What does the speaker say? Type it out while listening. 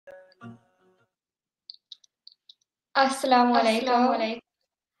Assalamu Assalamu alaikum. alaikum.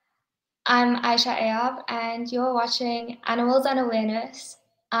 I'm Ayesha Ayob, and you're watching Animals and Awareness.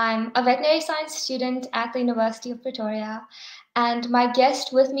 I'm a veterinary science student at the University of Pretoria, and my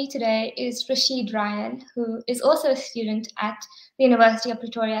guest with me today is Rasheed Ryan, who is also a student at the University of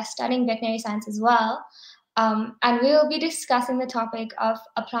Pretoria studying veterinary science as well. And we will be discussing the topic of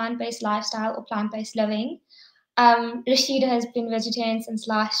a plant based lifestyle or plant based living. Rasheed has been vegetarian since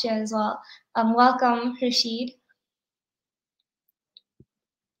last year as well. Welcome, Rasheed.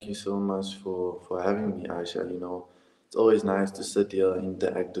 Thank you so much for having me, Aisha. It's always nice to sit here,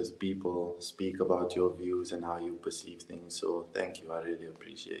 interact with people, speak about your views and how you perceive things. So thank you. I really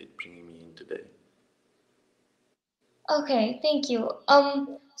appreciate bringing me in today. Okay, thank you.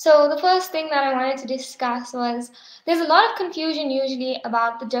 So the first thing that I wanted to discuss was there's a lot of confusion usually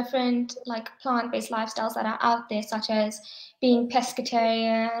about the different like plant-based lifestyles that are out there, such as being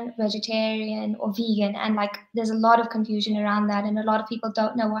pescatarian, vegetarian, or vegan, and like there's a lot of confusion around that, and a lot of people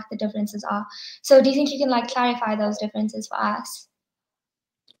don't know what the differences are. So do you think you can like clarify those differences for us?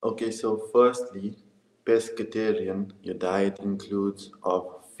 Okay, so firstly, pescatarian, your diet includes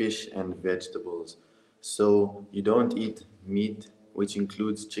of fish and vegetables. So you don't eat meat, which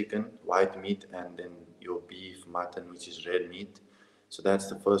includes chicken, white meat, and then your beef, mutton, which is red meat. So that's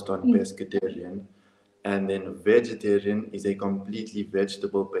the first one, Mm. pescatarian. And then vegetarian is a completely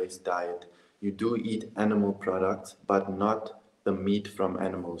vegetable-based diet. You do eat animal products, but not the meat from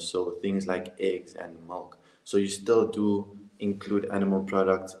animals. So things like eggs and milk. So you still do include animal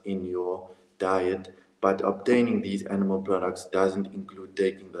products in your diet, but obtaining these animal products doesn't include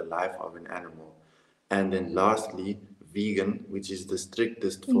taking the life of an animal. And then lastly, vegan, which is the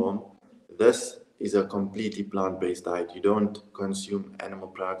strictest Mm. form. This is a completely plant-based diet. You don't consume animal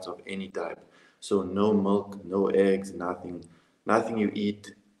products of any type. So no milk, no eggs, nothing. Nothing you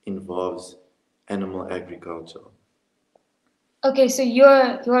eat involves animal agriculture. Okay, so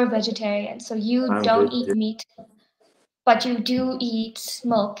you're a vegetarian, so you I'm don't eat vegetarian. meat, but you do eat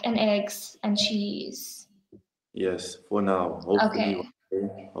milk and eggs and cheese. Yes, for now. Okay.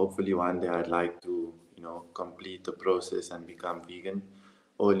 Hopefully one day I'd like to, complete the process and become vegan,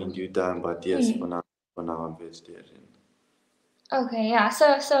 all in due time. But yes, Hmm. for now I'm vegetarian. Okay, yeah. So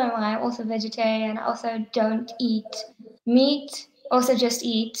am I. I'm also vegetarian. I also don't eat meat. Also just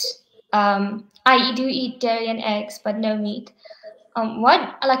eat I do eat dairy and eggs, but no meat.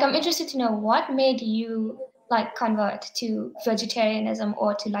 What like I'm interested to know what made you like convert to vegetarianism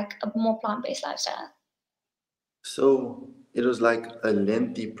or to like a more plant-based lifestyle? So it was like a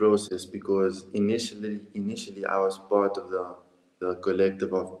lengthy process because initially I was part of the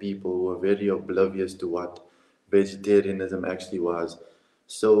collective of people who were very oblivious to what vegetarianism actually was.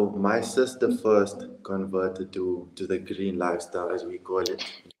 So my sister first converted to the green lifestyle, as we call it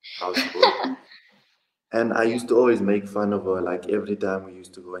in our household. And I used to always make fun of her. Like every time we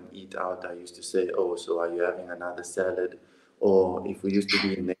used to go and eat out, I used to say, "Oh, so are you having another salad?" Or if we used to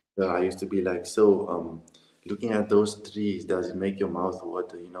be in nature, I used to be like, "So, looking at those trees, does it make your mouth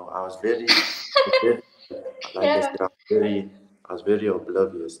water?" I was very, like I Yeah. said, I was very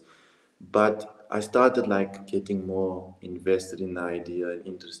oblivious. But I started like getting more invested in the idea and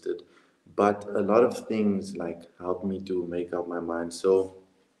interested. But a lot of things like helped me to make up my mind. So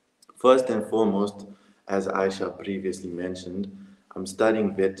first and foremost, as Aisha previously mentioned, I'm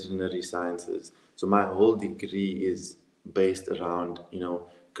studying veterinary sciences. So my whole degree is based around,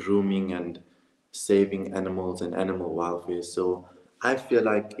 grooming and saving animals and animal welfare. So I feel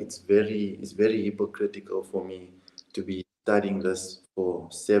like it's very hypocritical for me to be studying this for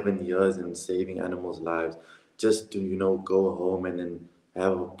 7 years and saving animals' lives just to, go home and then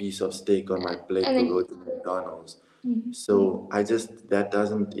have a piece of steak on my plate And to then go to McDonald's. mhm. So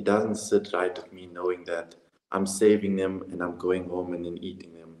it doesn't sit right with me knowing that I'm saving them and I'm going home and then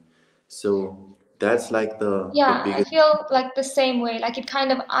eating them. So that's like the Yeah, I biggest. feel like the same way. Like it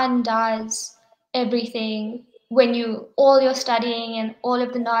kind of undoes everything when you all your studying and all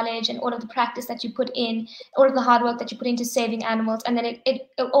of the knowledge and all of the practice that you put in, all of the hard work that you put into saving animals, and then it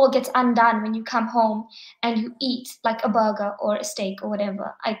all gets undone when you come home and you eat like a burger or a steak or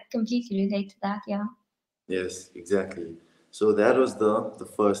whatever. I completely relate to that, yeah. Yes, exactly. So that was the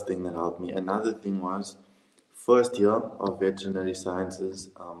first thing that helped me. Another thing was first year of veterinary sciences,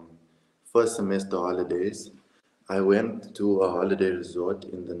 first semester holidays. I went to a holiday resort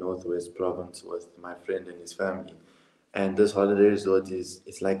in the Northwest Province with my friend and his family. And this holiday resort is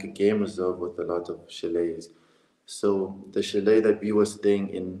it's like a game reserve with a lot of chalets. So the chalet that we were staying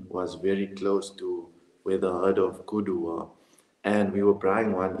in was very close to where the herd of kudu were. And we were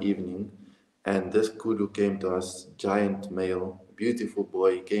braaiing one evening, and this kudu came to us, giant male, beautiful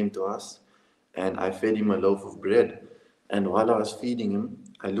boy, came to us, and I fed him a loaf of bread. And while I was feeding him,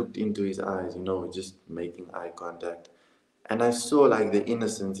 I looked into his eyes, just making eye contact. And I saw like the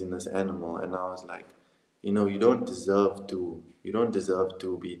innocence in this animal, and I was like, you don't deserve to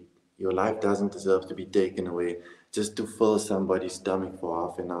be, your life doesn't deserve to be taken away just to fill somebody's stomach for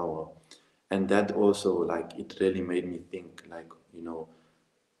half an hour. And that also, like, it really made me think, like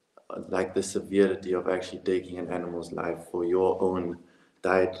the severity of actually taking an animal's life for your own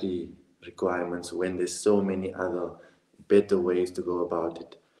dietary requirements when there's so many other better ways to go about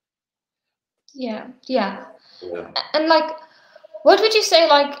it. Yeah, yeah. Yeah. And like, what would you say,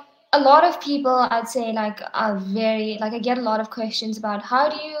 like, a lot of people, I'd say, like, are very, like, I get a lot of questions about how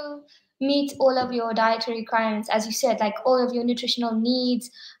do you meet all of your dietary requirements, as you said, like, all of your nutritional needs.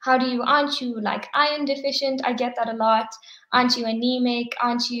 How do you, aren't you, like, iron deficient? I get that a lot. Aren't you anemic?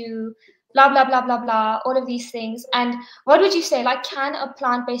 Aren't you blah, blah, blah, blah, blah, all of these things. And what would you say, like, can a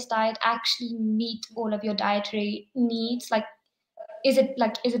plant-based diet actually meet all of your dietary needs? Like, is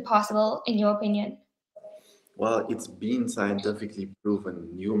it possible, in your opinion? Well, it's been scientifically proven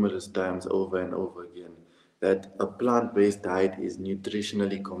numerous times over and over again that a plant-based diet is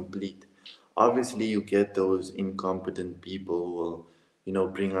nutritionally complete. Obviously, you get those incompetent people who will,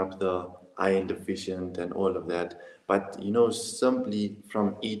 bring up the iron deficient and all of that. But, simply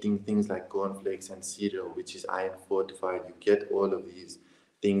from eating things like cornflakes and cereal, which is iron fortified, you get all of these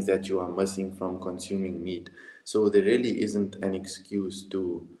things that you are missing from consuming meat. So there really isn't an excuse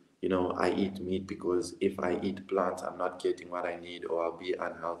to, I eat meat because if I eat plants, I'm not getting what I need or I'll be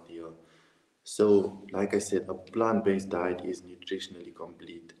unhealthier. So, like I said, a plant-based diet is nutritionally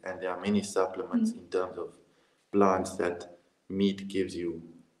complete, and there are many supplements in terms of plants that meat gives you.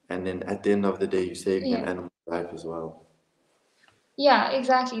 And then at the end of the day, you're saving an Yeah. animal life as well. Yeah,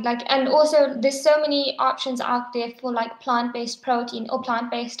 exactly. Like, and also there's so many options out there for like plant-based protein or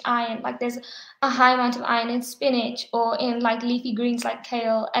plant-based iron. Like, there's a high amount of iron in spinach or in like leafy greens like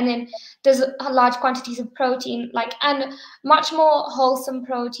kale, and then there's large quantities of protein, like, and much more wholesome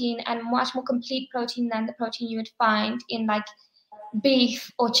protein and much more complete protein than the protein you would find in like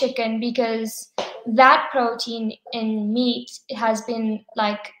beef or chicken, because that protein in meat has been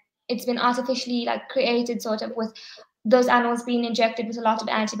like, it's been artificially like created sort of with those animals being injected with a lot of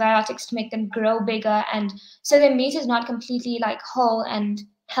antibiotics to make them grow bigger, and so the meat is not completely like whole and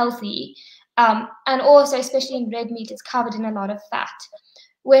healthy. And also, especially in red meat, it's covered in a lot of fat.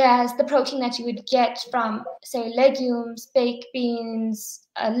 Whereas the protein that you would get from, say, legumes, baked beans,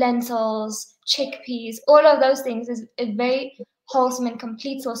 lentils, chickpeas, all of those things is a very wholesome and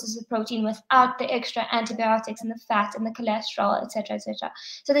complete sources of protein without the extra antibiotics and the fat and the cholesterol, etc., etc.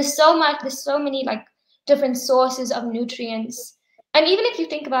 So there's so many like different sources of nutrients. And even if you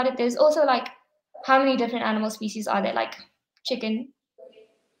think about it, there's also like, how many different animal species are there? Like chicken,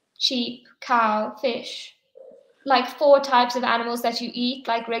 sheep, cow, fish, like four types of animals that you eat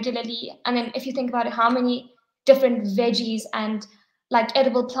like regularly. And then if you think about it, how many different veggies and like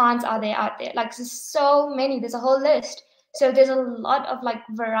edible plants are there out there? Like, there's so many, there's a whole list. So there's a lot of like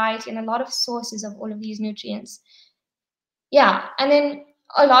variety and a lot of sources of all of these nutrients. Yeah. And then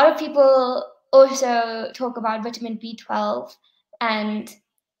a lot of people also talk about vitamin B12 and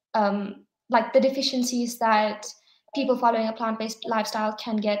like the deficiencies that people following a plant-based lifestyle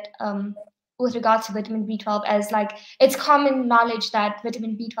can get with regards to vitamin B12, as like it's common knowledge that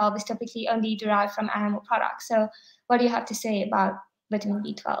vitamin B12 is typically only derived from animal products. So what do you have to say about vitamin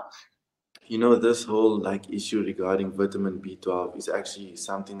B12? This whole like issue regarding vitamin B12 is actually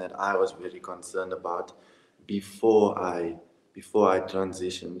something that I was very concerned about before I before I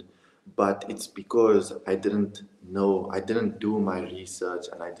transitioned, but it's because I didn't do my research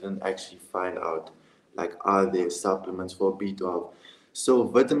and I didn't actually find out like are there supplements for B12. So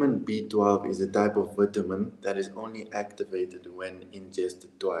vitamin B12 is a type of vitamin that is only activated when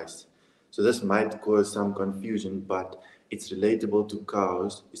ingested twice. So this might cause some confusion, but it's relatable to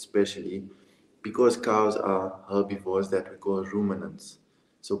cows, especially because cows are herbivores that we call ruminants.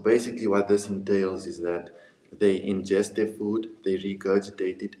 So basically what this entails is that they ingest their food, they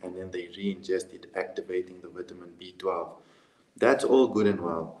regurgitate it, and then they re-ingest it, activating the vitamin B12. That's all good and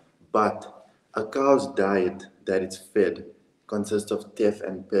well, but a cow's diet that it's fed consists of teff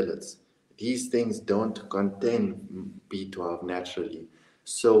and pellets. These things don't contain B12 naturally.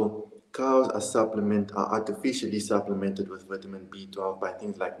 So cows are artificially supplemented with vitamin B12 by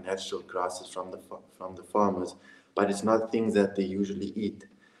things like natural grasses from the farmers, but it's not things that they usually eat.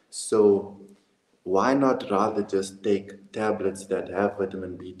 So why not rather just take tablets that have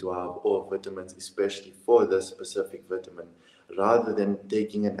vitamin B12 or vitamins especially for this specific vitamin rather than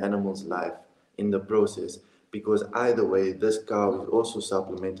taking an animal's life in the process? because either way, this cow is also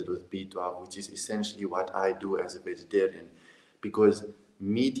supplemented with B12, which is essentially what I do as a vegetarian, because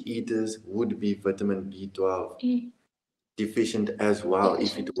meat eaters would be vitamin B12 Mm, deficient as well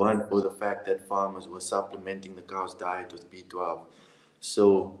if it deficient. weren't for the fact that farmers were supplementing the cow's diet with B12.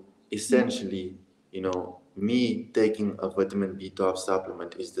 So Mm, essentially, me taking a vitamin B12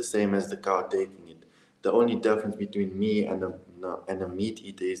 supplement is the same as the cow taking it. The only difference between me and a meat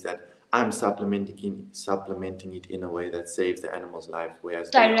eater is that I'm supplementing it in a way that saves the animal's life, whereas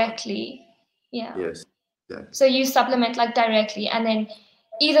they aren't. directly. Yeah. Yes, exactly. So you supplement like directly, and then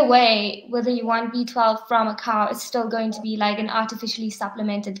either way, whether you want B12 from a cow, it's still going to be like an artificially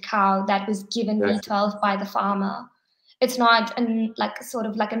supplemented cow that was given That's B12 by the farmer. It's not an like sort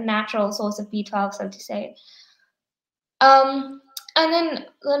of like a natural source of B12, so to say. Um, and then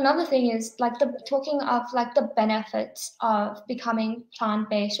another thing is like the talking of like the benefits of becoming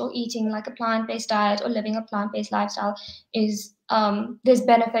plant-based or eating like a plant-based diet or living a plant-based lifestyle is there's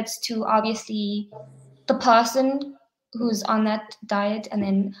benefits to obviously the person who's on that diet, and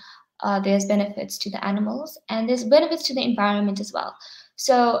then there's benefits to the animals, and there's benefits to the environment as well.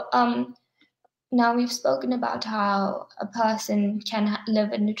 So now we've spoken about how a person can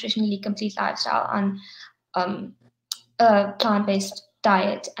live a nutritionally complete lifestyle on um, a plant-based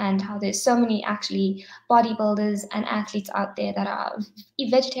diet, and how there's so many actually bodybuilders and athletes out there that are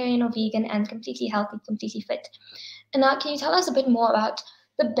vegetarian or vegan and completely healthy, completely fit. And now, can you tell us a bit more about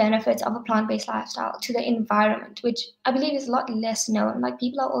the benefits of a plant-based lifestyle to the environment, which I believe is a lot less known? Like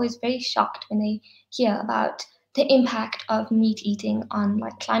people are always very shocked when they hear about the impact of meat eating on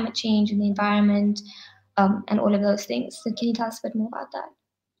like climate change and the environment, and all of those things. So can you tell us a bit more about that?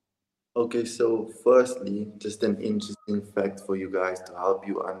 Okay, so firstly, just an interesting fact for you guys to help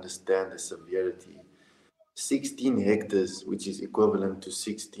you understand the severity. 16 hectares, which is equivalent to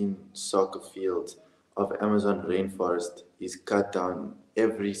 16 soccer fields of Amazon rainforest, is cut down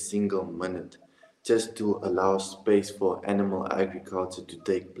every single minute just to allow space for animal agriculture to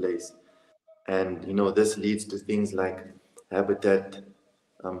take place. And this leads to things like habitat,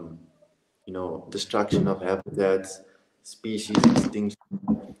 um, destruction of habitats, species extinction,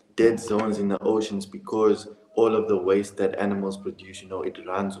 dead zones in the oceans, because all of the waste that animals produce, it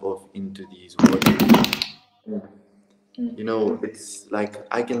runs off into these waters. Mm. It's like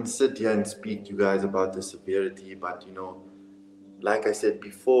I can sit here and speak to you guys about the severity, but like I said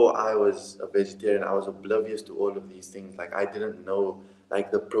before, I was a vegetarian. I was oblivious to all of these things. Like I didn't know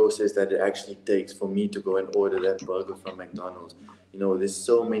like the process that it actually takes for me to go and order that burger from McDonald's. There's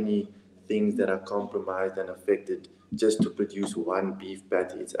so many things that are compromised and affected just to produce one beef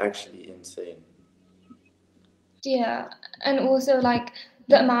patty. It's actually insane. Yeah, and also like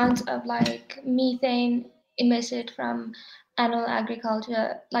the amount of like methane emitted from animal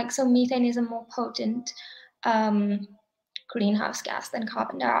agriculture. Like, so methane is a more potent um, greenhouse gas than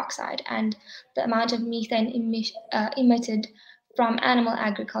carbon dioxide, and the amount of methane emitted from animal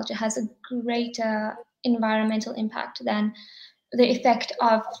agriculture has a greater environmental impact than the effect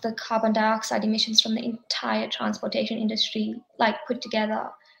of the carbon dioxide emissions from the entire transportation industry like put together.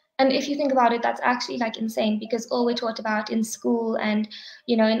 And if you think about it, that's actually like insane, because all we're taught about in school and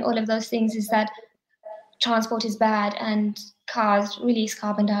in all of those things is that transport is bad, and cars release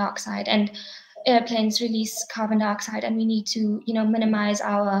carbon dioxide, and airplanes release carbon dioxide, and we need to minimize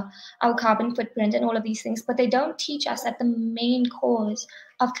our carbon footprint and all of these things. But they don't teach us that the main cause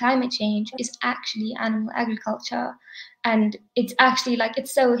of climate change is actually animal agriculture. And it's actually like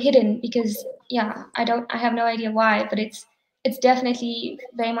it's so hidden because, yeah, I have no idea why, but it's definitely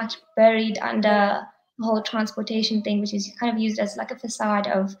very much buried under the whole transportation thing, which is kind of used as like a facade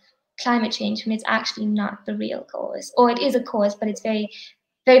of climate change when it's actually not the real cause. Or it is a cause, but it's very,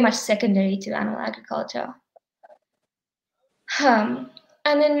 very much secondary to animal agriculture. And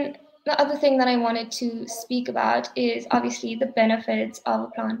then the other thing that I wanted to speak about is obviously the benefits of a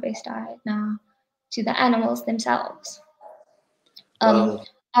plant-based diet now to the animals themselves. Um,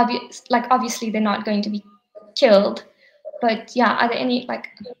 Well, obviously they're not going to be killed, but yeah, are there any like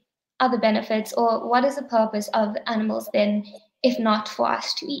other benefits, or what is the purpose of the animals then, if not for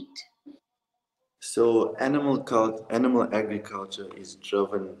us to eat? so animal agriculture is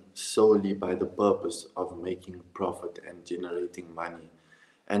driven solely by the purpose of making profit and generating money.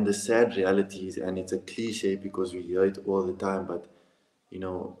 And the sad reality is, and it's a cliche because we hear it all the time, but you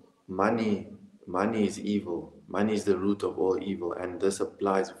know, money money is evil. Money is the root of all evil, and this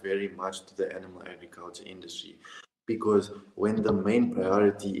applies very much to the animal agriculture industry. Because when the main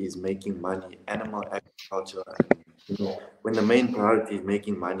priority is making money, animal agriculture and when the main priority is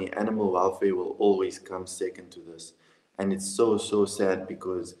making money, animal welfare will always come second to this. And it's so sad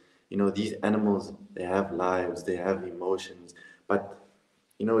because These animals, they have lives, they have emotions. But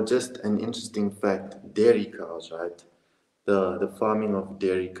just an interesting fact, dairy cows, right? The farming of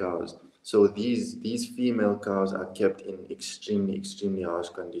dairy cows. So these female cows are kept in extremely harsh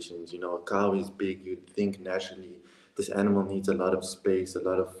conditions. A cow is big, you'd think naturally this animal needs a lot of space, a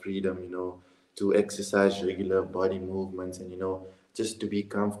lot of freedom, to exercise regular body movements and just to be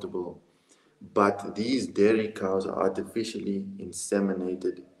comfortable. But these dairy cows are artificially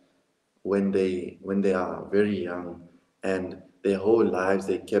inseminated when they are very young, and their whole lives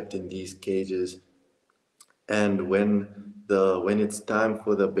they're kept in these cages. And when it's time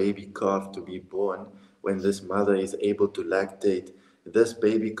for the baby calf to be born, when this mother is able to lactate, this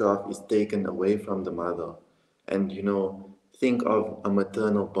baby calf is taken away from the mother. And think of a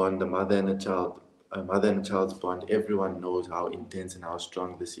maternal bond, a mother and a child's bond. Everyone knows how intense and how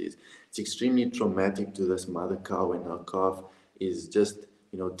strong this is. It's extremely traumatic to this mother cow when her calf is just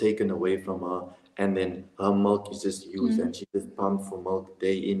taken away from her, and then her milk is just used, and she just pumped for milk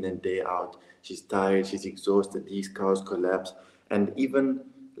day in and day out. She's tired, she's exhausted, these cows collapse. And even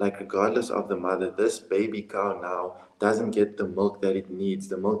like regardless of the mother, this baby cow now doesn't get the milk that it needs,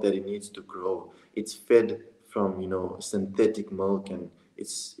 the milk that it needs to grow. It's fed from synthetic milk, and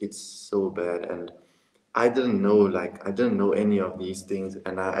it's so bad. And I didn't know any of these things,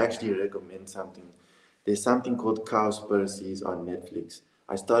 and I actually recommend something. There's something called Cowspiracies on Netflix.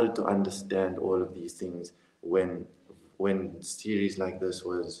 I started to understand all of these things when series like this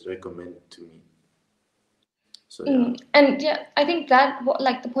was recommended to me. So yeah. And yeah, I think that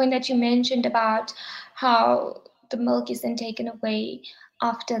like the point that you mentioned about how the milk is then taken away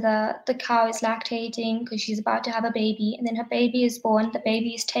after the cow is lactating because she's about to have a baby, and then her baby is born, the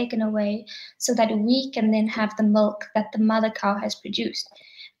baby is taken away so that we can then have the milk that the mother cow has produced.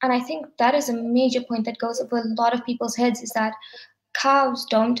 And I think that is a major point that goes over a lot of people's heads, is that cows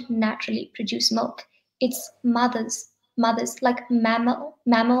don't naturally produce milk. It's mothers like mammal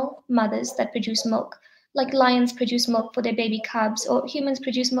mothers that produce milk. Like lions produce milk for their baby cubs, or humans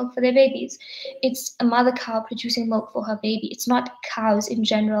produce milk for their babies. It's a mother cow producing milk for her baby. It's not cows in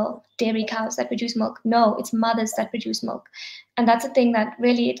general, dairy cows that produce milk. No, it's mothers that produce milk. And that's a thing that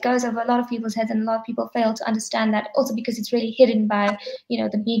really it goes over a lot of people's heads, and a lot of people fail to understand that, also because it's really hidden by,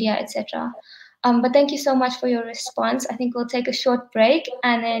 the media, etc. But thank you so much for your response. I think we'll take a short break,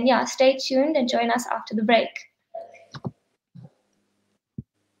 and then, yeah, stay tuned and join us after the break.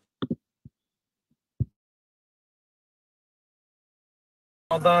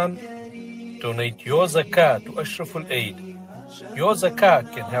 Ramadan, donate your zakat to Ashraful Aid. Your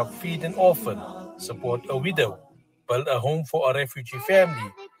zakat can help feed an orphan, support a widow, build a home for a refugee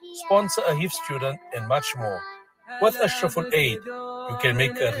family, sponsor a HIF student, and much more. With Ashraful Aid, you can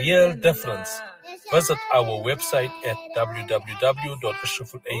make a real difference. Visit our website at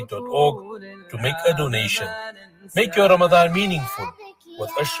www.ashrafulaid.org to make a donation. Make your Ramadan meaningful with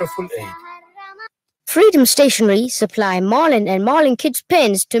Ashraful Aid. Freedom Stationery supply Marlin and Marlin Kids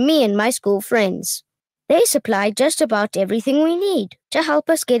pens to me and my school friends. They supply just about everything we need to help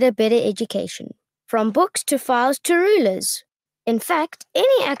us get a better education, from books to files to rulers. In fact,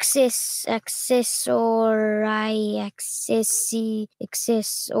 any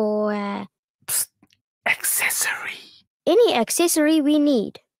any accessory we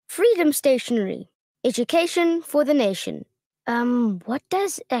need. Freedom Stationery. Education for the nation. What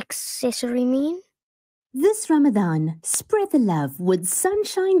does accessory mean? This Ramadan, spread the love with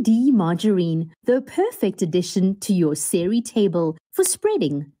Sunshine D margarine, the perfect addition to your seri table for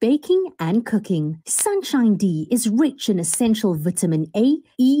spreading, baking, and cooking. Sunshine D is rich in essential vitamin A,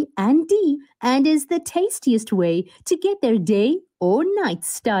 E, and D, and is the tastiest way to get their day or night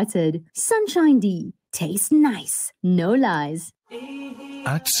started. Sunshine D. Tastes nice, no lies.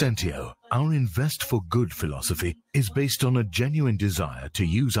 At Sentio, our Invest for Good philosophy is based on a genuine desire to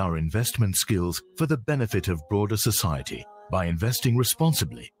use our investment skills for the benefit of broader society by investing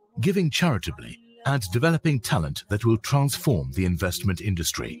responsibly, giving charitably, and developing talent that will transform the investment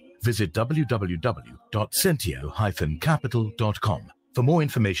industry. Visit www.sentio-capital.com for more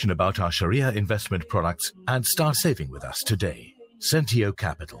information about our Sharia investment products and start saving with us today. Sentio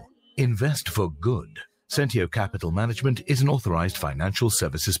Capital. Invest for good. Sentio Capital Management is an authorized financial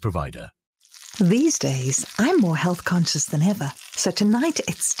services provider. These days, I'm more health conscious than ever. So tonight,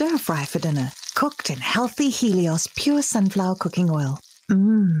 it's stir fry for dinner, cooked in healthy Helios pure sunflower cooking oil.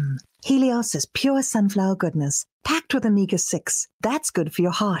 Helios is pure sunflower goodness, packed with omega-6. That's good for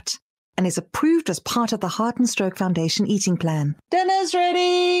your heart, and is approved as part of the Heart and Stroke Foundation eating plan. Dinner's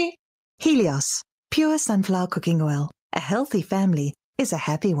ready! Helios, pure sunflower cooking oil. A healthy family is a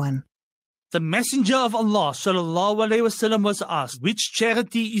happy one. The Messenger of Allah sallallahu alaihi wasallam was asked, which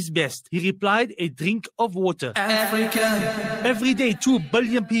charity is best? He replied, a drink of water. Africa. Every day, 2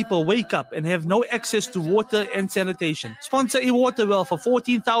 billion people wake up and have no access to water and sanitation. Sponsor a water well for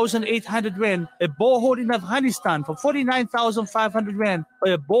 14,800 rand, a borehole in Afghanistan for 49,500 rand,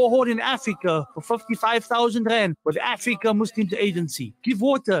 or a borehole in Africa for 55,000 rand with Africa Muslims Agency. Give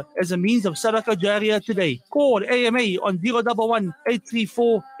water as a means of Sadaqah Jariyah today. Call AMA on 011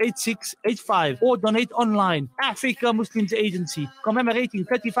 834 8685 or donate online. Africa Muslims Agency, commemorating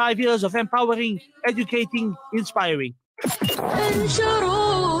 35 years of empowering, educating, inspiring.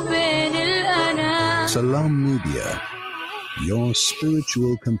 Salam Media, your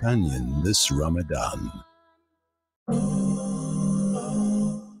spiritual companion this Ramadan.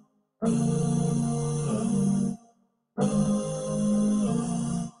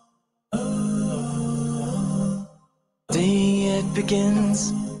 Day it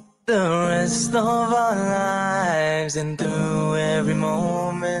begins, the rest of our lives, and through every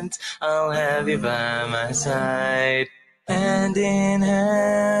moment I'll have you by my side. Hand in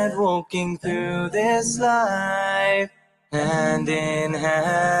hand, walking through this life, hand in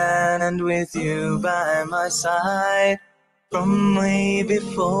hand with you by my side. From way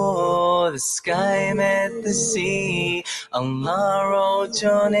before the sky met the sea, Allah wrote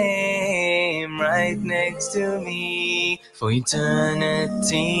your name right next to me. For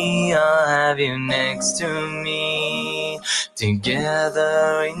eternity, I'll have you next to me.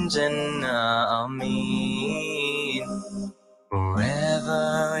 Together in Jannah, Ameen.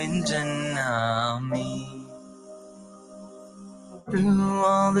 Forever in Jannah, Ameen. Through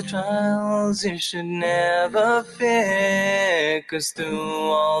all the trials you should never fear, 'cause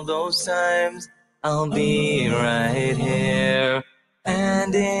through all those times I'll be right here.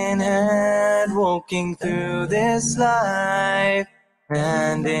 Hand in hand, walking through this life,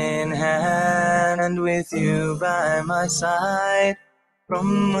 hand in hand with you by my side.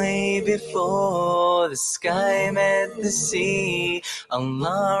 From way before the sky met the sea,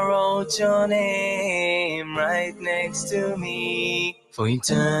 Allah wrote your name right next to me. For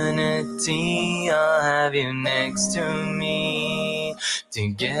eternity, I'll have you next to me.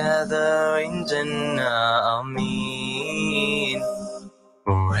 Together in Jannah, Ameen.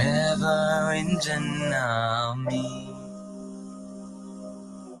 Forever in Jannah, Ameen.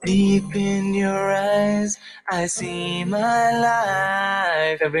 Deep in your eyes, I see my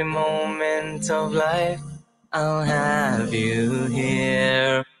life. Every moment of life, I'll have you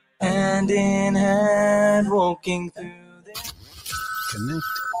here. Hand in hand, walking through the... Connect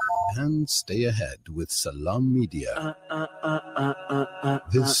and stay ahead with Salam Media.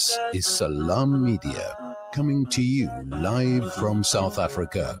 This is Salam Media, coming to you live from South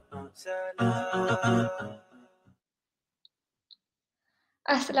Africa.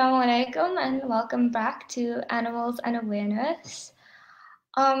 Assalamu alaikum and welcome back to Animals and Awareness.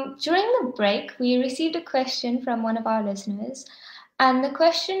 During the break, we received a question from one of our listeners, and the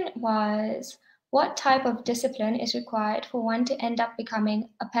question was, what type of discipline is required for one to end up becoming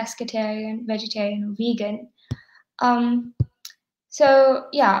a pescatarian, vegetarian, or vegan? I'll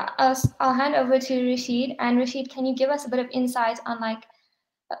hand over to Rasheed. And Rasheed, can you give us a bit of insight on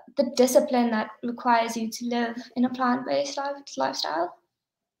the discipline that requires you to live in a plant-based lifestyle?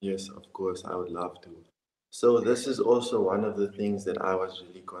 Yes, of course, I would love to. So this is also one of the things that I was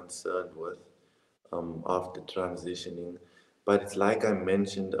really concerned with after transitioning. But it's like I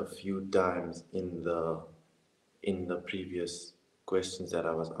mentioned a few times in the previous questions that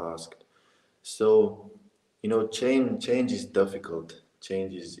I was asked. So, change is difficult.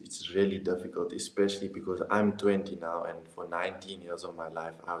 It's really difficult, especially because I'm 20 now, and for 19 years of my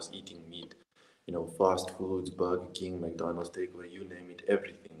life, I was eating meat. Fast foods, Burger King, McDonald's, takeaway, you name it,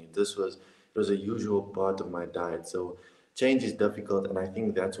 everything. It was a usual part of my diet. So change is difficult, and I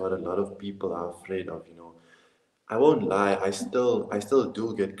think that's what a lot of people are afraid of. I won't lie, I still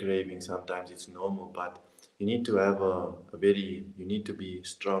do get cravings sometimes. It's normal, but you need to have you need to be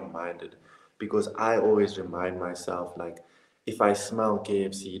strong-minded, because I always remind myself, like, if I smell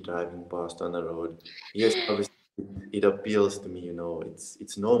KFC driving past on the road, yes, obviously it appeals to me.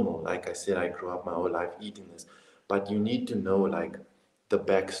 It's normal. Like I said, I grew up my whole life eating this, but you need to know, like, the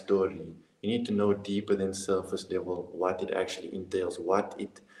backstory. You need to know deeper than surface level what it actually entails, what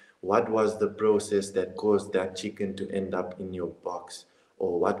was the process that caused that chicken to end up in your box,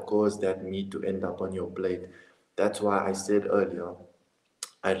 or what caused that meat to end up on your plate. That's why I said earlier,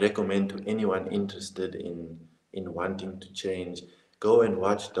 I recommend to anyone interested in wanting to change, go and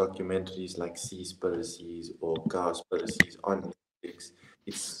watch documentaries like Seaspiracies or Cowspiracies on Netflix.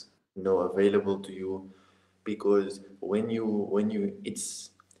 It's available to you, because when you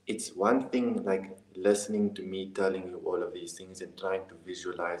it's one thing like listening to me telling you all of these things and trying to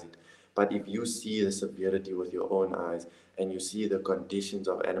visualize it. But if you see the severity with your own eyes and you see the conditions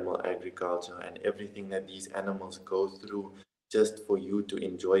of animal agriculture and everything that these animals go through just for you to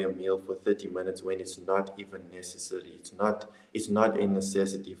enjoy a meal for 30 minutes when it's not even necessary, it's not a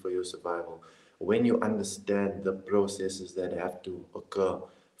necessity for your survival. When you understand the processes that have to occur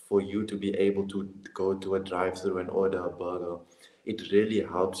for you to be able to go to a drive-through and order a burger, it really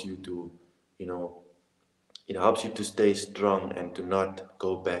helps you to, you know, it helps you to stay strong and to not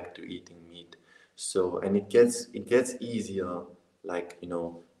go back to eating meat. So, and it gets easier, like, the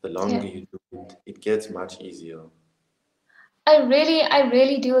Yeah. longer you do it, it gets much easier. I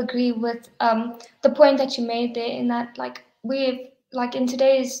really do agree with the point that you made there. In that, like, we've like in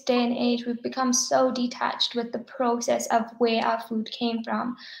today's day and age, we've become so detached with the process of where our food came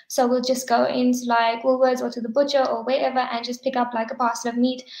from. So we'll just go into like Woolworths or to the butcher or wherever and just pick up like a parcel of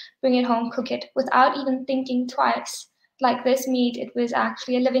meat, bring it home, cook it without even thinking twice. Like this meat, it was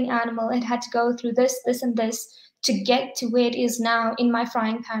actually a living animal. It had to go through this, this, and this to get to where it is now in my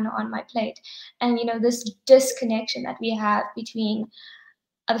frying pan or on my plate. And this disconnection that we have between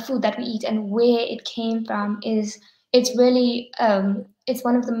the food that we eat and where it came from is it's really it's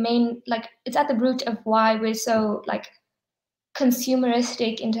one of the main, like, it's at the root of why we're so like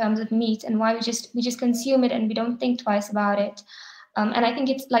consumeristic in terms of meat, and why we just consume it and we don't think twice about it. And I think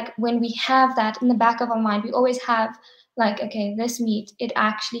it's like when we have that in the back of our mind, we always have like, okay, this meat, it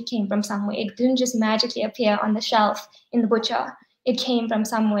actually came from somewhere. It didn't just magically appear on the shelf in the butcher. It came from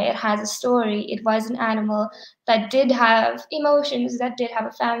somewhere. It has a story. It was an animal that did have emotions, that did have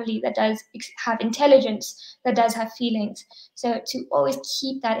a family, that does have intelligence, that does have feelings. So to always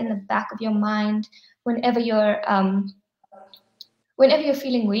keep that in the back of your mind whenever you're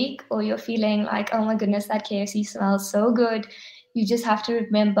feeling weak, or you're feeling like, oh my goodness, that KFC smells so good, you just have to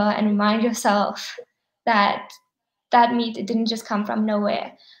remember and remind yourself that that meat, it didn't just come from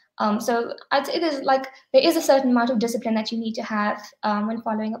nowhere. So I'd say there is a certain amount of discipline that you need to have when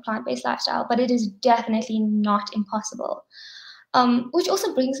following a plant-based lifestyle, but it is definitely not impossible. Which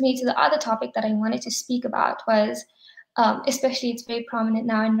also brings me to the other topic that I wanted to speak about was, especially it's very prominent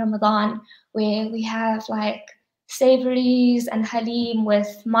now in Ramadan, where we have like savories and halim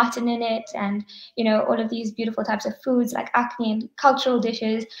with mutton in it, and all of these beautiful types of foods like acne and cultural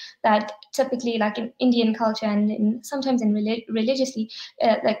dishes that typically, like in Indian culture and sometimes in religiously,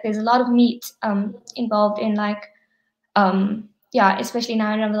 like there's a lot of meat involved in, like, yeah, especially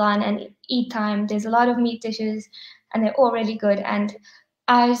now in Ramadan and Eid time, there's a lot of meat dishes, and they're all really good. And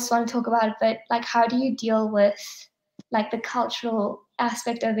I just want to talk about it, but like, how do you deal with like the cultural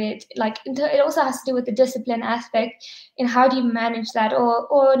aspect of it? Like, it also has to do with the discipline aspect, and how do you manage that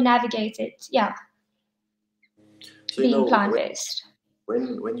or navigate it? Yeah, So, being plant when based.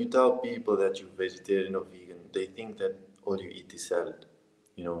 when you tell people that you're vegetarian or vegan, they think that all you eat is salad.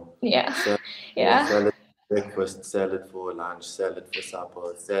 Yeah, Salad for yeah, salad for breakfast, salad for lunch, salad for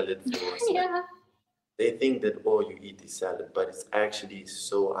supper, salad for snack. yeah. They think that all you eat is salad, but it's actually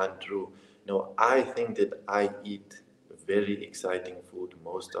so untrue. I think that I eat very exciting food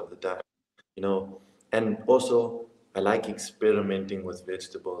most of the time, you know, and also I like experimenting with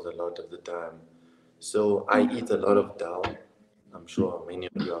vegetables a lot of the time. So I eat a lot of dal. I'm sure many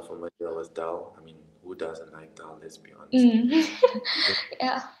of you are familiar with dal. I mean, who doesn't like dal? Let's be honest. Mm.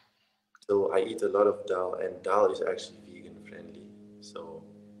 Yeah. So I eat a lot of dal, and dal is actually vegan friendly. So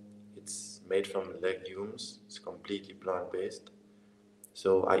it's made from legumes. It's completely plant-based.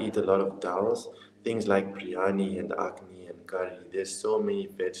 So I eat a lot of dals, things like biryani and akni and curry. There's so many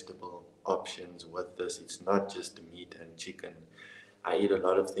vegetable options with this. It's not just meat and chicken. I eat a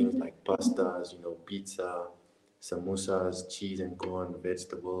lot of things like pastas, pizza, samosas, cheese and corn,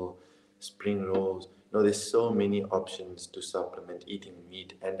 vegetable, spring rolls. There's so many options to supplement eating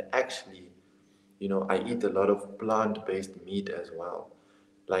meat. And actually, I eat a lot of plant-based meat as well.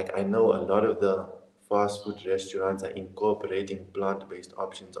 Like, I know a lot of the fast food restaurants are incorporating plant-based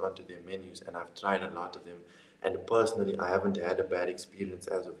options onto their menus, and I've tried a lot of them. And personally, I haven't had a bad experience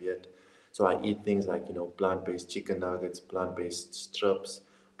as of yet. So I eat things like, plant-based chicken nuggets, plant-based strips,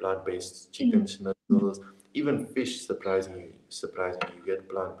 plant-based chicken schnitzels, even fish. Surprisingly, you get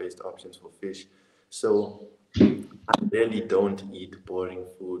plant-based options for fish. So I really don't eat boring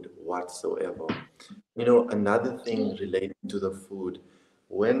food whatsoever. Another thing related to the food,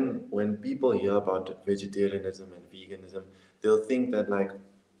 when people hear about vegetarianism and veganism, they'll think that like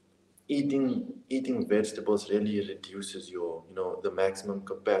eating vegetables really reduces your, the maximum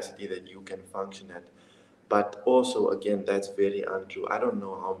capacity that you can function at. But also, again, that's very untrue. I don't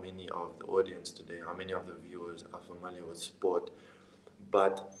know how many of the audience today, how many of the viewers are familiar with sport,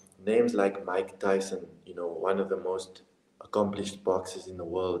 But names like Mike Tyson, you know, one of the most accomplished boxers in the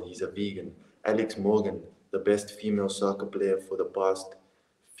world, he's a vegan. Alex Morgan, the best female soccer player for the past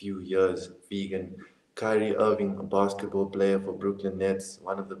few years, vegan. Kyrie Irving, a basketball player for Brooklyn Nets,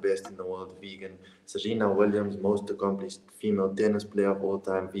 one of the best in the world, vegan. Serena Williams, most accomplished female tennis player of all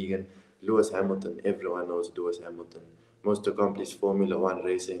time, vegan. Lewis Hamilton, everyone knows Lewis Hamilton, most accomplished Formula One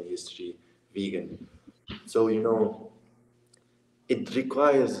racer in history, vegan. So, you know, it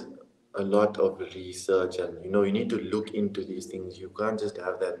requires a lot of research, and you know, you need to look into these things. You can't just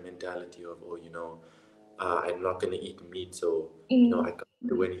have that mentality of, oh, you know, I'm not going to eat meat, so you know, I can't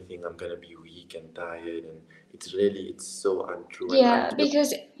do anything, I'm going to be weak and tired. And it's so untrue. And Yeah, until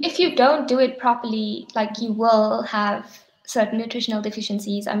because if you don't do it properly, like you will have certain nutritional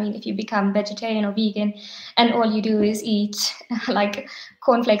deficiencies. I mean, if you become vegetarian or vegan and all you do is eat like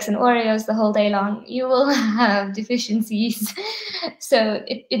cornflakes and Oreos the whole day long, you will have deficiencies. So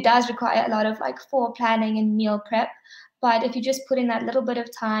it does require a lot of like planning and meal prep. But if you just put in that little bit of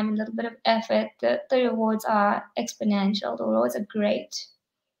time and a little bit of effort, the rewards are exponential. The rewards are great.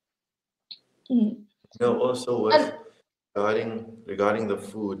 Mm. you know, also with And regarding the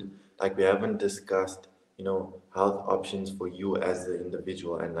food, like we haven't discussed, you know, health options for you as the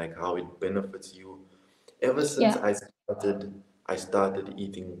individual and like how it benefits you. Ever since yeah. I started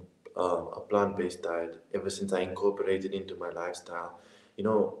eating a plant-based diet. Ever since I incorporated into my lifestyle, you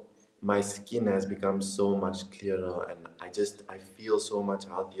know, my skin has become so much clearer, and I feel so much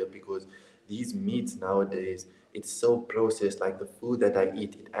healthier because these meats nowadays, it's so processed. Like the food that I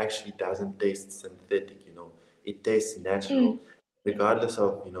eat, it actually doesn't taste synthetic. You know, it tastes natural, Mm. regardless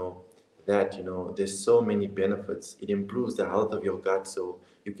of, you know, that, you know, there's so many benefits. It improves the health of your gut, so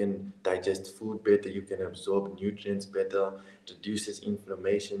you can digest food better, you can absorb nutrients better, reduces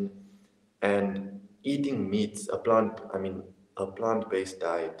inflammation. And eating meats, a plant-based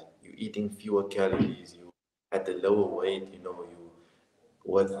diet, you eating fewer calories, you at a lower weight, you know, you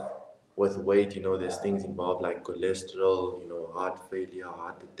with weight, you know, there's things involved like cholesterol, you know, heart failure,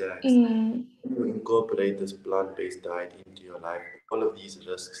 heart attacks. Mm. If you incorporate this plant-based diet into your life, all of these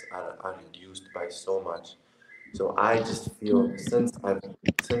risks are reduced by so much. So I just feel since I've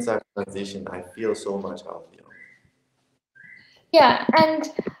transitioned, I feel so much healthier. Yeah,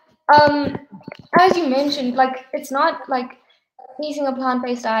 and um, as you mentioned, like it's not like eating a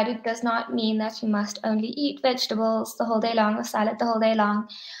plant-based diet, it does not mean that you must only eat vegetables the whole day long or salad the whole day long.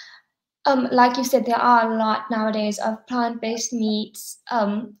 Like you said, there are a lot nowadays of plant-based meats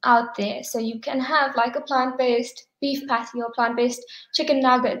out there. So you can have like a plant-based beef patty or plant-based chicken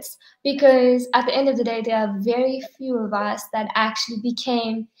nuggets, because at the end of the day, there are very few of us that actually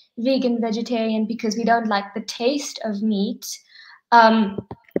became vegan vegetarian because we don't like the taste of meat. Um,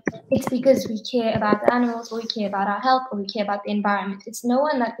 it's because we care about the animals, or we care about our health, or we care about the environment. It's no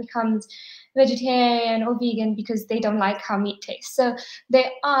one that becomes vegetarian or vegan because they don't like how meat tastes. So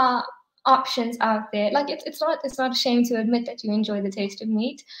there are options out there. Like it's not a shame to admit that you enjoy the taste of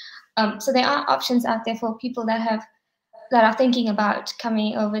meat. So there are options out there for people that are thinking about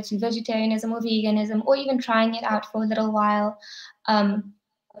coming over to vegetarianism or veganism, or even trying it out for a little while, um,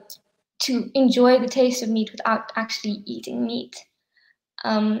 to enjoy the taste of meat without actually eating meat.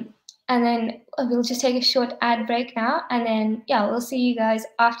 Um, and then we'll just take a short ad break now, and then yeah, we'll see you guys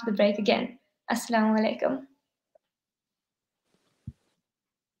after the break again. Assalamu alaikum.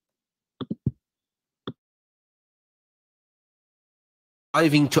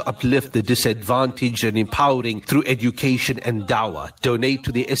 Striving to uplift the disadvantaged and empowering through education and dawah. Donate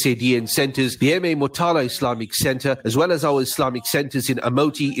to the SADN centers, the MA Motala Islamic Center, as well as our Islamic centers in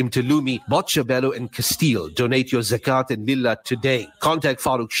Amoti, Imtalumi, Botshabelo, and Castile. Donate your zakat and lillah today. Contact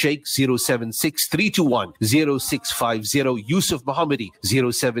Farooq Sheikh 076 321 0650, Yusuf Mohammadi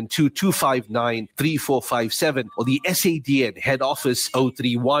 072 259 3457, or the SADN head office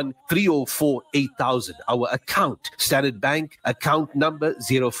 031 304 8000. Our account, Standard Bank, account number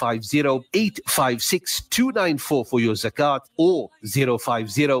 050-856-294 for your zakat, or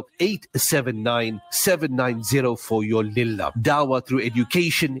 050-879-790 for your lillah. Dawah through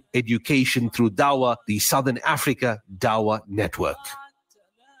education, education through dawah, the Southern Africa Dawah Network.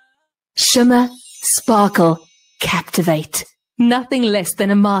 Shimmer, sparkle, captivate. Nothing less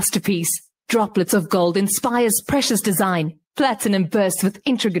than a masterpiece. Droplets of gold inspires precious design. Platinum bursts with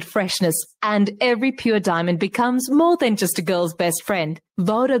intricate freshness, and every pure diamond becomes more than just a girl's best friend.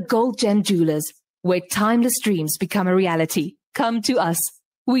 Voda Gold Gem Jewelers, where timeless dreams become a reality. Come to us.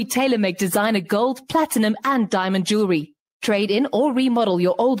 We tailor-make designer gold, platinum, and diamond jewelry. Trade in or remodel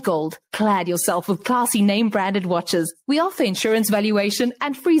your old gold. Clad yourself with classy name-branded watches. We offer insurance valuation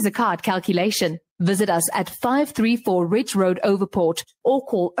and free zakat calculation. Visit us at 534 Ridge Road, Overport, or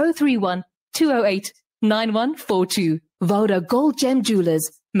call 031 208 9142. Voda Gold Gem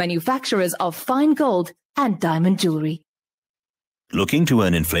Jewelers, manufacturers of fine gold and diamond jewelry. Looking to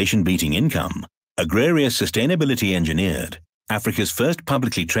earn inflation-beating income? Agraria Sustainability Engineered, Africa's first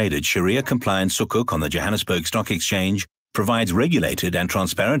publicly traded Sharia-compliant sukuk on the Johannesburg Stock Exchange, provides regulated and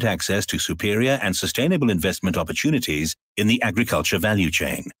transparent access to superior and sustainable investment opportunities in the agriculture value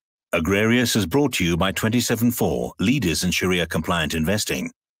chain. Agrarius is brought to you by 274, leaders in Sharia-compliant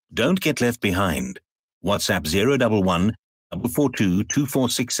investing. Don't get left behind. WhatsApp 011 442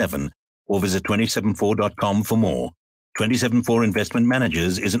 2467 or visit 274.com for more. 274 Investment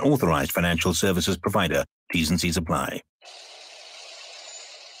Managers is an authorized financial services provider. T's and C's apply.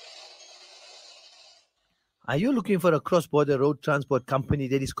 Are you looking for a cross-border road transport company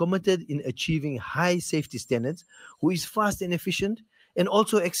that is committed in achieving high safety standards, who is fast and efficient, and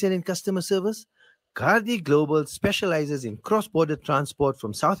also excel in customer service? Gardi Global specializes in cross-border transport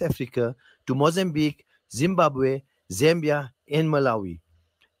from South Africa to Mozambique, Zimbabwe, Zambia, and Malawi.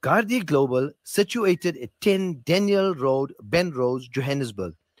 Gardi Global, situated at 10 Daniel Road, Benrose,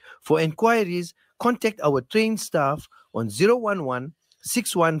 Johannesburg. For inquiries, contact our trained staff on 011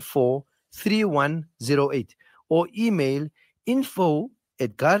 614 3108 or email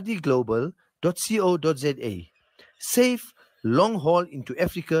info@gardiglobal.co.za. Safe, long haul into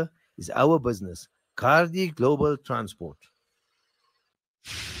Africa is our business. Gardi Global Transport.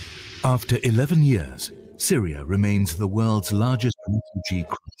 After 11 years, Syria remains the world's largest refugee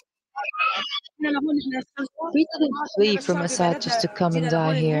crisis. We didn't flee from Assad just to come and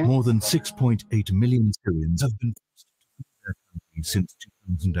die here. More than 6.8 million Syrians have been forced to flee their country since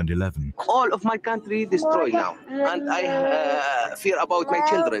 2011. All of my country destroyed now, and I fear about my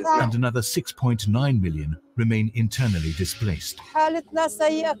children. And another 6.9 million remain internally displaced.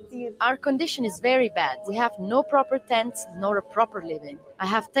 Our condition is very bad. We have no proper tents, nor a proper living. I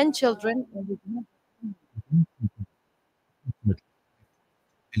have 10 children.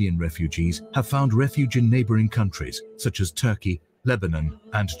 Million refugees have found refuge in neighboring countries such as Turkey, Lebanon,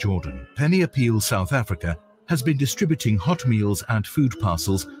 and Jordan. Penny Appeal South Africa has been distributing hot meals and food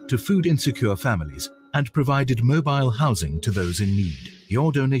parcels to food insecure families and provided mobile housing to those in need.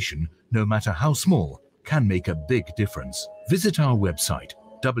 Your donation, no matter how small, can make a big difference. Visit our website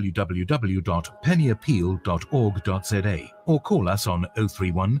www.pennyappeal.org.za or call us on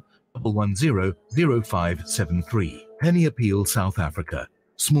 031 110 0573. Penny Appeal South Africa.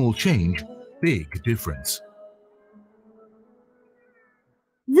 Small change, big difference.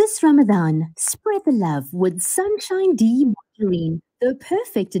 This Ramadan, spread the love with Sunshine D Margarine, the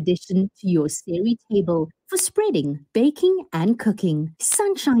perfect addition to your seri table for spreading, baking, and cooking.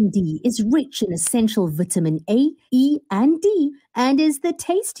 Sunshine D is rich in essential vitamin A, E, and D, and is the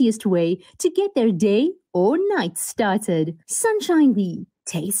tastiest way to get their day or night started. Sunshine D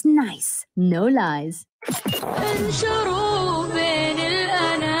tastes nice, no lies.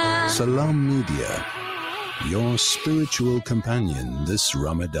 Salam Media, your spiritual companion this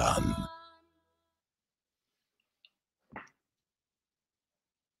Ramadan.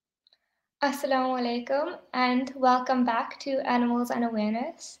 Assalamu alaikum and welcome back to Animals and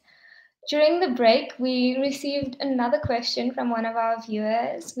Awareness. During the break, we received another question from one of our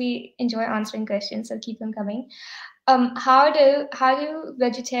viewers. We enjoy answering questions, so keep them coming. How do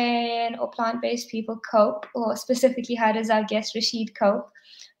vegetarian or plant-based people cope, or specifically how does our guest Rasheed cope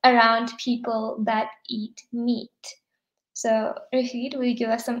around people that eat meat? So Rasheed, will you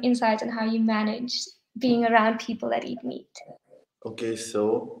give us some insights on how you manage being around people that eat meat? Okay,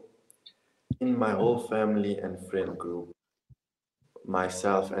 so in my whole family and friend group,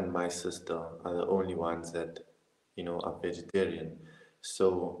 myself and my sister are the only ones that, are vegetarian.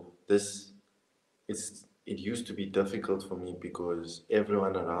 So it used to be difficult for me because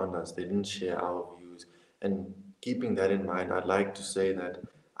everyone around us, they didn't share our views. And keeping that in mind, I'd like to say that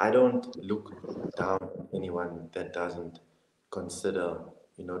I don't look down on anyone that doesn't consider,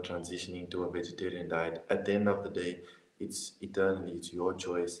 transitioning to a vegetarian diet. At the end of the day, it's your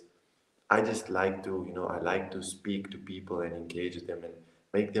choice. I just like to, I like to speak to people and engage with them and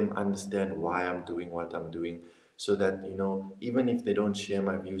make them understand why I'm doing what I'm doing, so that, even if they don't share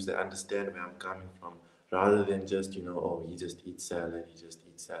my views, they understand where I'm coming from, rather than just, oh, he just eats salad.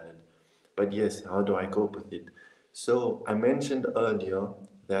 But yes, how do I cope with it? So I mentioned earlier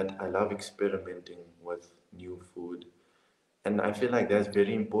that I love experimenting with new food. And I feel like that's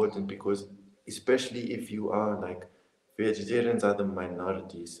very important because, especially if you are like, vegetarians are the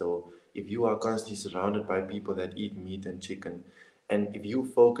minority. So if you are constantly surrounded by people that eat meat and chicken, and if you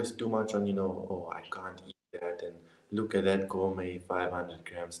focus too much on, oh, I can't eat that, and look at that gourmet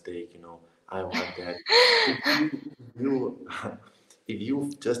 500-gram steak, I want that. You if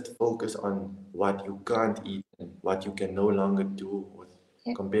you just focus on what you can't eat and what you can no longer do with,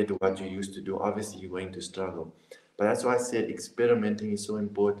 compared to what you used to do, obviously you're going to struggle. But that's why I said experimenting is so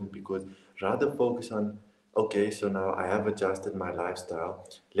important, because rather focus on, okay, so now I have adjusted my lifestyle.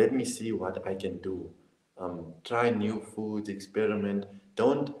 Let me see what I can do. Try new foods, experiment.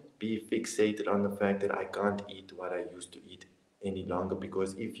 Don't be fixated on the fact that I can't eat what I used to eat any longer,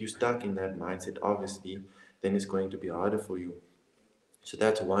 because if you're stuck in that mindset, obviously, then it's going to be harder for you. So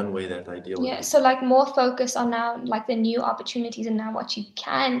that's one way that I deal with Yeah, it. so like more focus on now like the new opportunities and now what you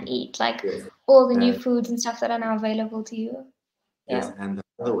can eat, like Yes. all the new And foods and stuff that are now available to you. yes, Yeah. and the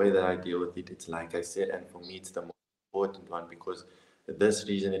other way that I deal with it, it's like I said, and for me, it's the most important one, because this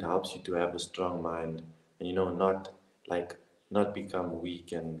reason it helps you to have a strong mind, and not become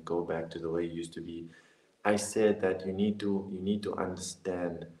weak and go back to the way you used to be. I said that you need to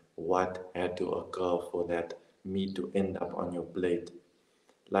understand what had to occur for that meat to end up on your plate.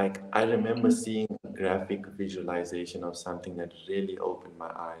 Like, I remember seeing a graphic visualization of something that really opened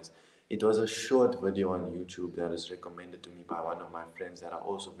my eyes. It was a short video on YouTube that was recommended to me by one of my friends that are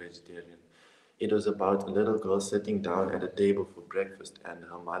also vegetarian. It was about a little girl sitting down at a table for breakfast, and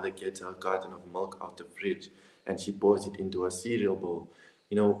her mother gets her a carton of milk out the fridge and she pours it into a cereal bowl.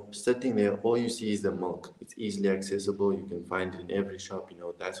 Sitting there, all you see is the milk. It's easily accessible. You can find it in every shop.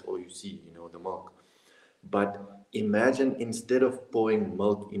 That's all you see, the milk. But imagine, instead of pouring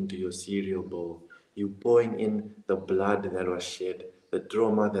milk into your cereal bowl, you pouring in the blood that was shed, the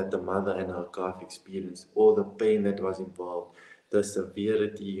trauma that the mother and her calf experienced, all the pain that was involved, the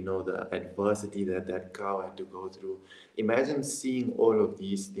severity, the adversity that that cow had to go through. Imagine seeing all of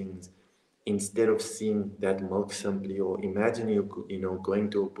these things instead of seeing that milk simply, or imagine going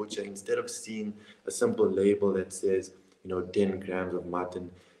to a butcher, instead of seeing a simple label that says 10 grams of mutton.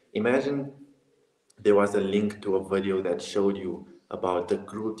 Imagine there was a link to a video that showed you about the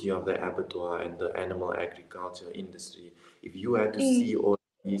cruelty of the abattoir and the animal agriculture industry. If you had to see all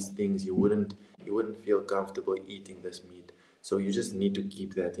these things, you wouldn't feel comfortable eating this meat. So you just need to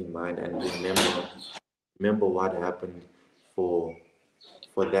keep that in mind and remember what happened for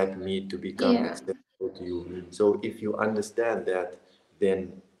for that meat to become Yeah. accessible to you. So if you understand that,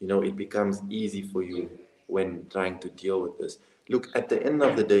 then it becomes easy for you when trying to deal with this. Look, at the end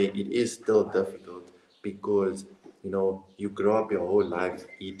of the day, it is still difficult, because you grow up your whole life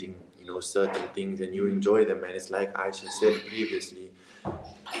eating certain things and you enjoy them, and it's like Aisha said previously,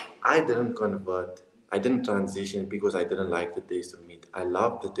 I didn't convert. I didn't transition because I didn't like the taste of meat. I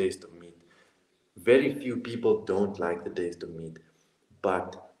love the taste of meat. Very few people don't like the taste of meat,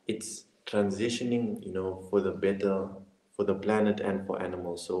 but it's transitioning, for the better, for the planet and for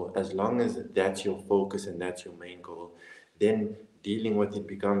animals. So as long as that's your focus and that's your main goal, then dealing with it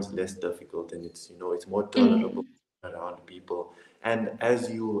becomes less difficult, and it's more tolerable around people. And as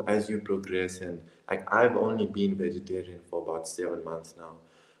you progress, and like, I've only been vegetarian for about 7 months now,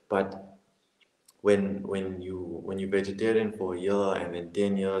 but when you're vegetarian for a year, and then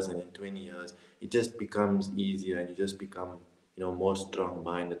 10 years, and then 20 years, it just becomes easier, and you just become more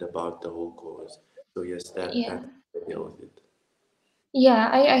strong-minded about the whole cause. So yes, Yeah. that's the deal with it. Yeah,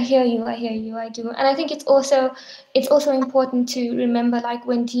 I hear you. I hear you. I do. And I think it's also important to remember, like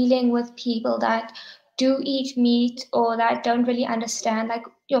when dealing with people that do eat meat or that don't really understand like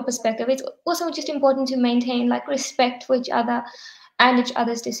your perspective, it's also just important to maintain like respect for each other and each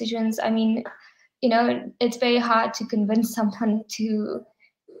other's decisions. I mean, it's very hard to convince someone to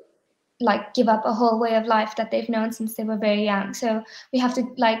like give up a whole way of life that they've known since they were very young. So we have to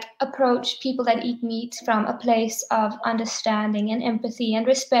like approach people that eat meat from a place of understanding and empathy and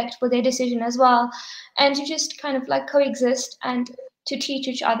respect for their decision as well, and to just kind of like coexist and to teach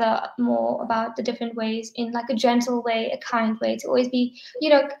each other more about the different ways in like a gentle way, a kind way, to always be,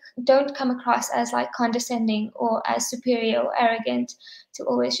 don't come across as like condescending or as superior or arrogant, to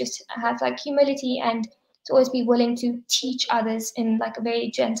always just have like humility and to always be willing to teach others in like a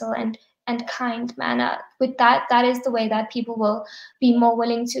very gentle and kind manner. With that is the way that people will be more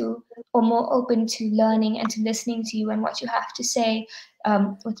willing to or more open to learning and to listening to you and what you have to say,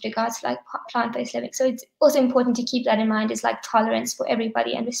 with regards to like plant-based living. So it's also important to keep that in mind, is like tolerance for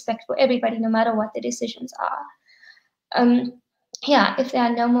everybody and respect for everybody, no matter what the decisions are. Yeah, if there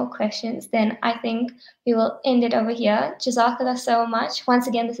are no more questions, then I think we will end it over here. Jazakallah so much. Once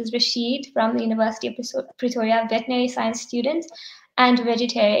again, this is Rasheed from the University of Pretoria, veterinary science student and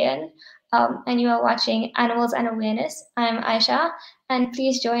vegetarian. And you are watching Animals and Awareness. I'm Ayesha, and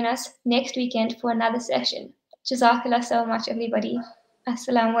please join us next weekend for another session. Jazakallah so much, everybody.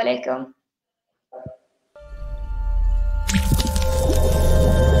 Assalamu alaikum.